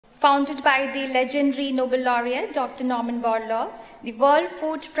founded by the legendary Nobel laureate Dr. Norman Borlaug. The World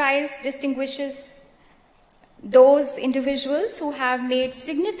Food Prize distinguishes those individuals who have made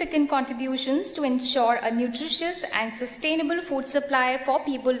significant contributions to ensure a nutritious and sustainable food supply for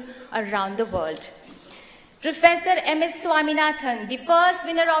people around the world. Professor M.S. Swaminathan, the first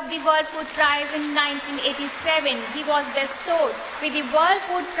winner of the World Food Prize in 1987, he was bestowed with the World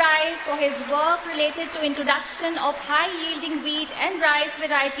Food Prize for his work related to introduction of high-yielding wheat and rice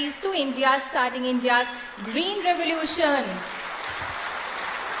varieties to India, starting India's Green Revolution.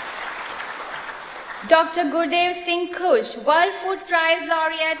 Dr. Gurdev Singh Khush, World Food Prize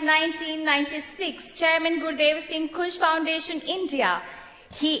Laureate 1996, Chairman Gurdev Singh Khush Foundation, India.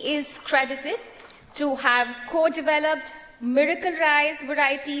 He is credited to have co-developed miracle rice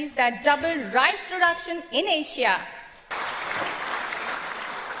varieties that double rice production in Asia.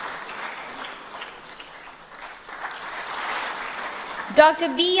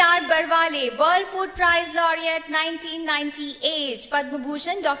 Dr. B.R. Barwale, World Food Prize Laureate 1998, Padma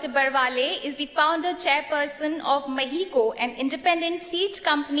Bhushan. Dr. Barwale is the founder chairperson of Mahiko, an independent seed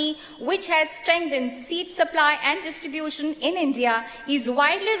company which has strengthened seed supply and distribution in India. He is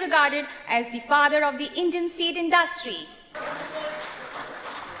widely regarded as the father of the Indian seed industry.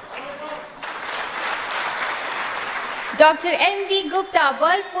 Dr. M.V. Gupta,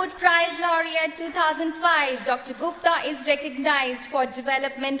 World Food Prize Laureate 2005. Dr. Gupta is recognized for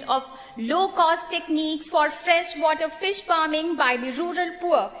development of low-cost techniques for freshwater fish farming by the rural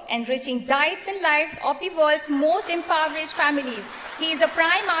poor, enriching diets and lives of the world's most impoverished families. He is a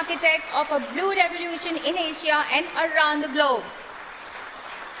prime architect of a blue revolution in Asia and around the globe.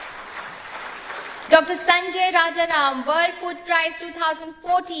 Dr. Sanjay Rajaram, World Food Prize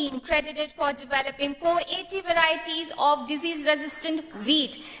 2014, credited for developing 480 varieties of disease-resistant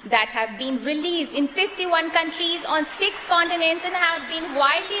wheat that have been released in 51 countries on 6 continents and have been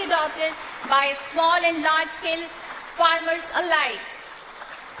widely adopted by small and large-scale farmers alike.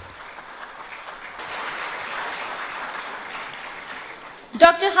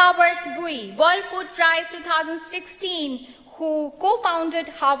 Dr. Howard Bui, World Food Prize 2016, who co-founded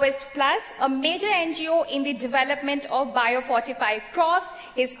Harvest Plus, a major NGO in the development of biofortified crops.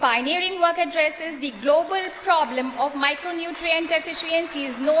 His pioneering work addresses the global problem of micronutrient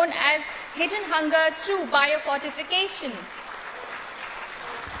deficiencies known as hidden hunger through biofortification.